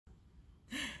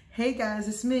Hey guys,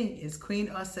 it's me. It's Queen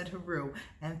Aset Haru,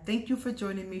 and thank you for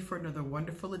joining me for another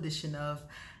wonderful edition of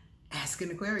Ask an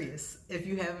Aquarius. If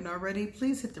you haven't already,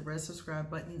 please hit the red subscribe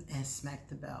button and smack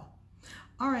the bell.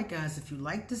 Alright guys, if you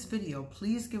like this video,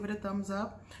 please give it a thumbs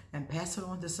up and pass it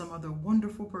on to some other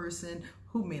wonderful person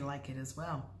who may like it as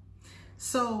well.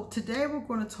 So today we're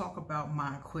going to talk about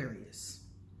my Aquarius.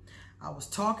 I was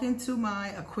talking to my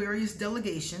Aquarius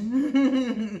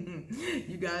delegation.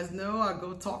 You guys know I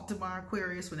go talk to my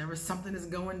Aquarius whenever something is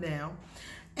going down.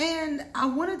 And I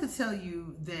wanted to tell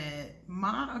you that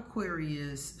my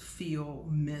Aquarius feel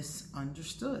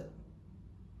misunderstood.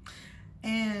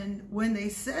 And when they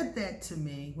said that to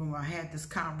me, when I had this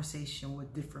conversation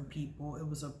with different people, it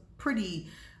was a pretty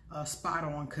spot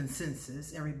on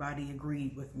consensus. Everybody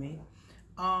agreed with me.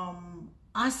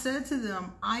 I said to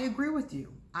them, I agree with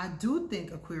you. I do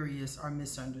think Aquarius are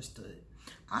misunderstood.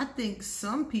 I think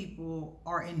some people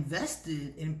are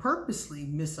invested in purposely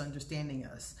misunderstanding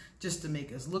us just to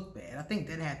make us look bad. I think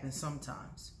that happens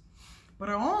sometimes. But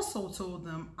I also told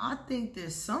them, I think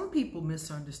that some people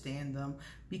misunderstand them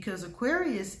because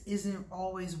Aquarius isn't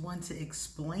always one to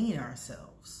explain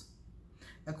ourselves.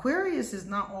 Aquarius is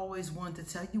not always one to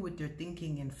tell you what they're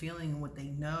thinking and feeling and what they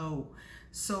know.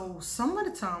 So some of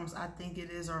the times I think it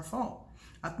is our fault.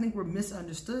 I think we're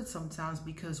misunderstood sometimes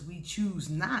because we choose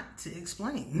not to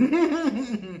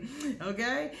explain.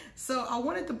 Okay? So I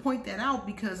wanted to point that out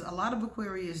because a lot of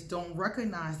Aquarius don't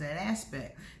recognize that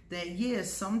aspect. That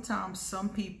yes, sometimes some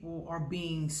people are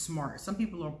being smart. Some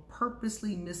people are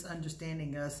purposely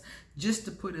misunderstanding us just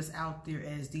to put us out there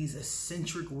as these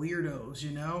eccentric weirdos,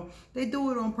 you know? They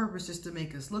do it on purpose just to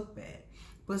make us look bad.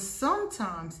 But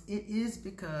sometimes it is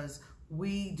because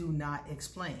we do not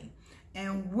explain.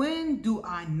 And when do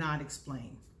I not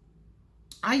explain?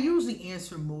 I usually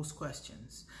answer most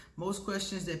questions. Most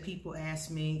questions that people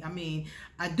ask me,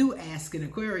 I do ask an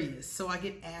Aquarius, so I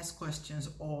get asked questions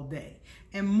all day.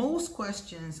 And most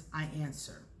questions I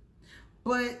answer.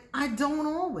 But I don't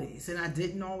always, and I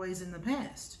didn't always in the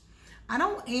past. I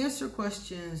don't answer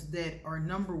questions that are,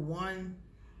 number one,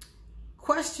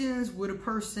 questions where the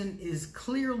person is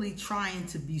clearly trying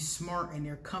to be smart and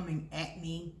they're coming at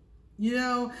me. You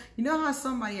know how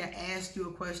somebody asked you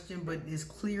a question, but it's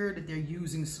clear that they're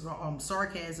using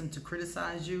sarcasm to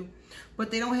criticize you, but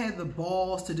they don't have the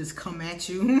balls to just come at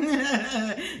you.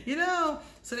 You know,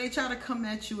 so they try to come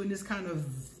at you in this kind of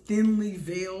thinly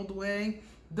veiled way.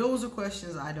 Those are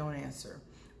questions I don't answer.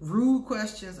 Rude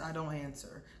questions I don't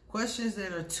answer. Questions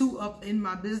that are too up in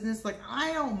my business. Like,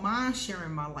 I don't mind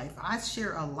sharing my life. I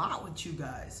share a lot with you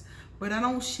guys, but I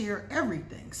don't share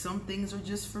everything. Some things are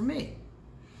just for me.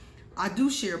 I do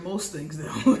share most things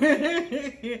though,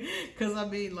 because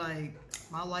like,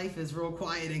 my life is real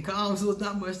quiet and calm, so it's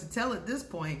not much to tell at this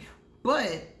point,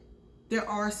 but there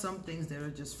are some things that are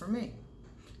just for me.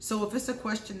 So if it's a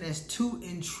question that's too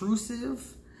intrusive,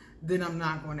 then I'm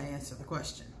not going to answer the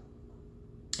question.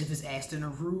 If it's asked in a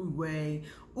rude way,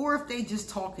 or if they just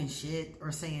talking shit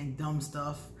or saying dumb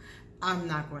stuff, I'm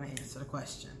not going to answer the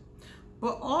question.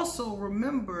 But also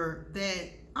remember that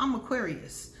I'm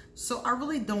Aquarius. So I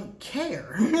really don't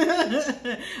care.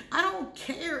 I don't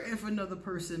care if another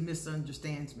person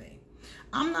misunderstands me.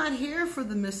 I'm not here for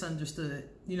the misunderstood,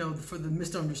 for the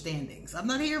misunderstandings. I'm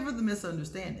not here for the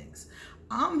misunderstandings.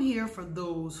 I'm here for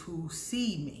those who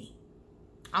see me.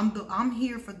 I'm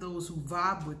here for those who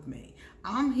vibe with me.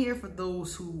 I'm here for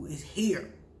those who is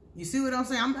here. You see what I'm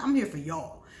saying? I'm here for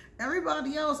y'all.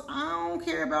 Everybody else, I don't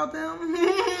care about them.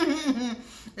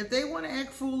 If they want to act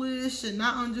foolish and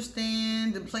not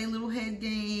understand and play little head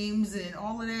games and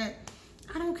all of that,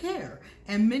 I don't care.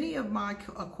 And many of my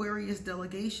Aquarius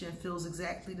delegation feels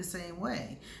exactly the same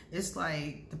way. It's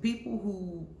like the people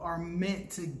who are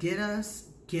meant to get us,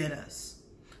 get us.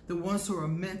 The ones who are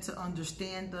meant to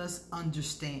understand us,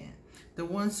 understand. The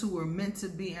ones who are meant to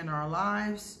be in our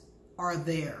lives are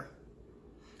there.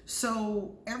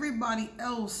 So everybody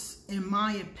else, in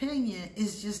my opinion,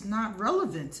 is just not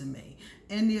relevant to me.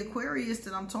 And the Aquarius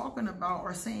that I'm talking about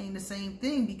are saying the same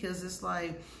thing, because it's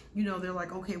like, they're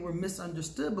like, okay, we're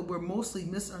misunderstood, but we're mostly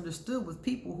misunderstood with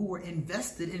people who are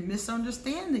invested in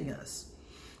misunderstanding us.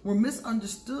 We're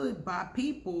misunderstood by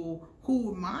people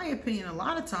who, in my opinion, a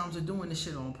lot of times are doing this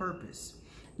shit on purpose.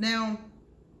 Now,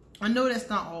 I know that's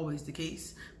not always the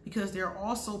case, because there are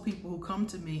also people who come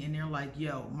to me and they're like,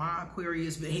 yo, my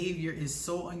Aquarius behavior is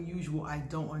so unusual, I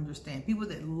don't understand. People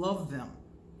that love them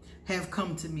have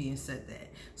come to me and said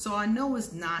that. So I know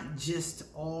it's not just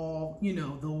all,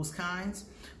 those kinds,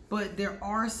 but there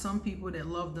are some people that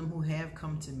love them who have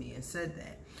come to me and said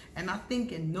that. And I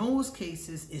think in those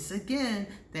cases, it's again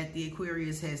that the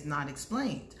Aquarius has not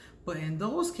explained. But in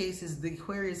those cases, the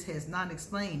Aquarius has not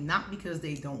explained, not because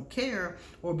they don't care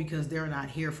or because they're not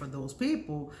here for those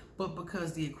people, but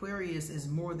because the Aquarius is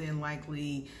more than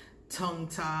likely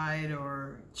tongue-tied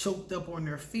or choked up on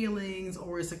their feelings,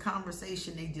 or it's a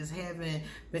conversation they just haven't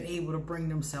been able to bring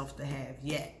themselves to have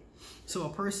yet. So a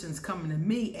person's coming to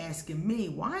me asking me,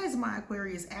 why is my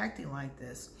Aquarius acting like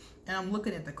this? And I'm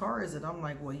looking at the cards and I'm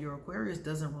like, well, your Aquarius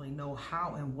doesn't really know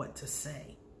how and what to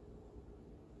say.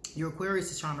 Your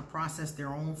Aquarius is trying to process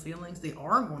their own feelings. They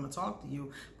are going to talk to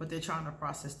you, but they're trying to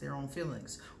process their own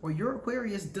feelings. Or your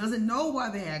Aquarius doesn't know why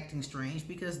they're acting strange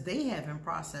because they haven't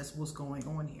processed what's going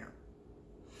on here.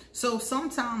 So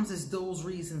sometimes it's those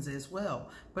reasons as well.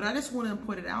 But I just want to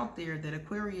put it out there that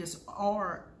Aquarius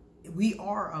we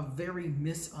are a very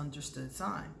misunderstood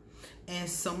sign. And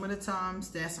some of the times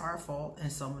that's our fault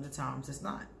and some of the times it's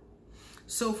not.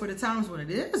 So for the times when it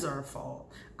is our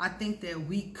fault, I think that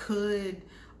we could,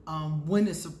 when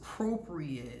it's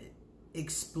appropriate,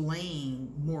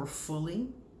 explain more fully,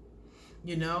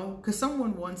 you know, because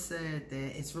someone once said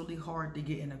that it's really hard to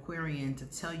get an Aquarian to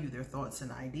tell you their thoughts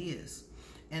and ideas.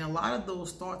 And a lot of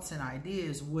those thoughts and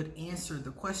ideas would answer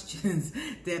the questions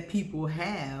that people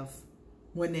have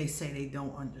when they say they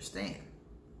don't understand.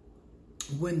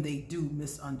 When they do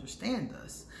misunderstand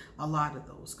us, a lot of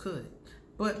those could.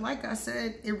 But like I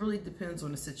said, it really depends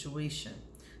on the situation.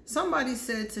 Somebody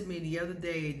said to me the other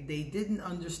day they didn't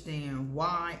understand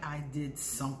why I did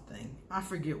something. I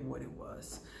forget what it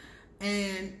was.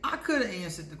 And I could have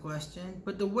answered the question,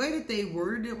 but the way that they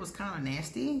worded it was kind of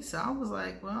nasty. So I was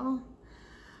like, well,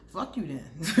 fuck you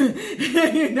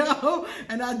then. You know?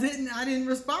 And I didn't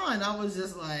respond. I was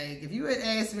just like, if you had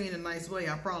asked me in a nice way,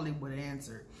 I probably would have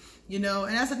answered. You know,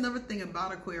 and that's another thing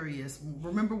about Aquarius.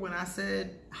 Remember when I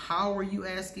said, how are you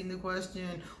asking the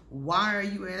question? Why are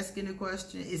you asking the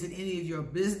question? Is it any of your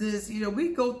business? You know,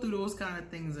 we go through those kind of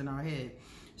things in our head.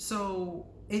 So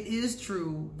it is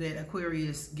true that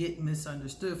Aquarius get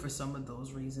misunderstood for some of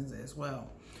those reasons as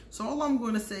well. So all I'm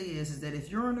going to say is that if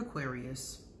you're an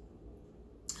Aquarius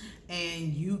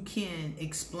and you can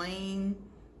explain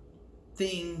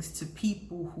things to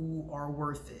people who are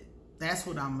worth it, that's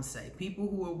what I'm going to say. People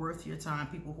who are worth your time,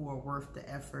 people who are worth the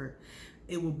effort,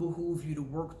 it will behoove you to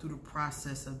work through the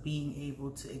process of being able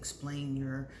to explain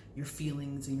your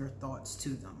feelings and your thoughts to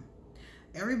them.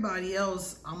 Everybody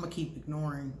else, I'm going to keep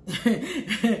ignoring.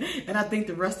 And I think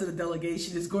the rest of the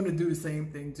delegation is going to do the same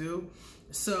thing too.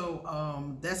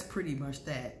 So that's pretty much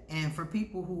that. And for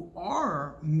people who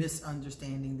are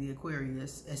misunderstanding the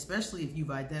Aquarius, especially if you've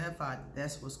identified that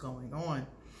that's what's going on,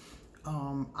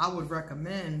 I would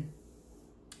recommend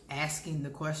asking the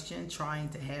question, trying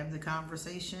to have the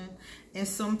conversation, and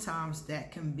sometimes that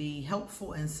can be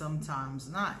helpful and sometimes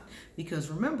not. Because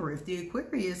remember, if the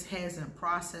Aquarius hasn't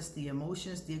processed the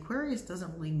emotions, the Aquarius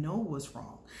doesn't really know what's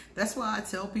wrong. That's why I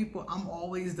tell people I'm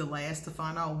always the last to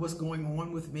find out what's going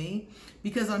on with me,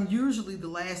 because I'm usually the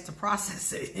last to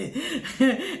process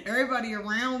it. Everybody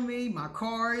around me, my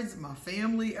cards, my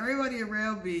family, everybody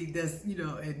around me that's, you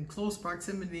know, in close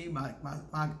proximity, my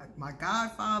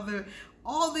godfather,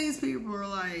 all these people are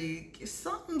like,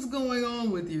 something's going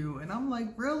on with you. And I'm like,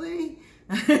 really?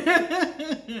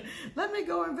 Let me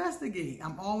go investigate.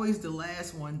 I'm always the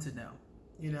last one to know,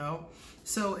 you know?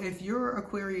 So if your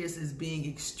Aquarius is being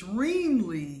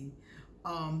extremely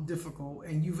difficult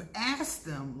and you've asked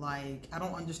them, like, I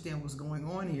don't understand what's going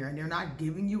on here, and they're not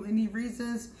giving you any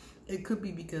reasons, it could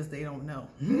be because they don't know.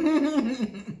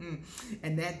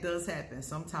 And that does happen.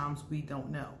 Sometimes we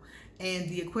don't know. And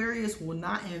the Aquarius will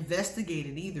not investigate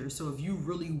it either. So if you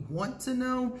really want to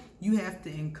know, you have to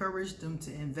encourage them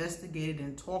to investigate it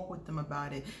and talk with them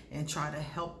about it and try to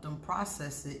help them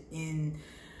process it in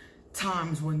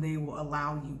times when they will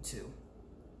allow you to.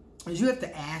 Because you have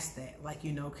to ask that, like,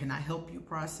 you know, can I help you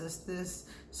process this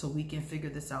so we can figure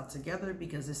this out together,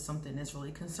 because it's something that's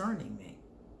really concerning me.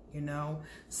 You know,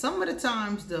 some of the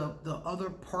times the other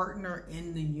partner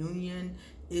in the union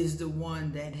is the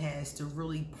one that has to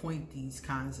really point these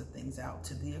kinds of things out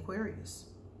to the Aquarius.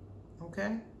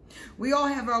 Okay? We all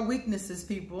have our weaknesses,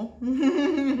 people.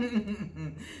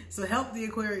 So help the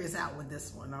Aquarius out with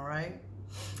this one, all right?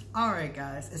 All right,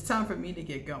 guys, it's time for me to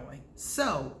get going.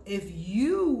 So if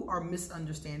you are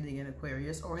misunderstanding an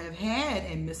Aquarius, or have had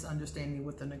a misunderstanding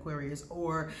with an Aquarius,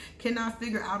 or cannot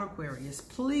figure out Aquarius,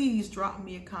 please drop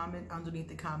me a comment underneath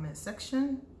the comment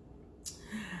section.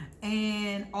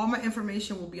 And all my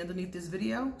information will be underneath this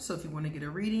video. So if you want to get a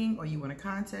reading or you want to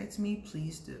contact me,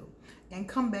 please do. And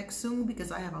come back soon,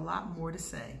 because I have a lot more to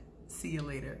say. See you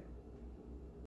later.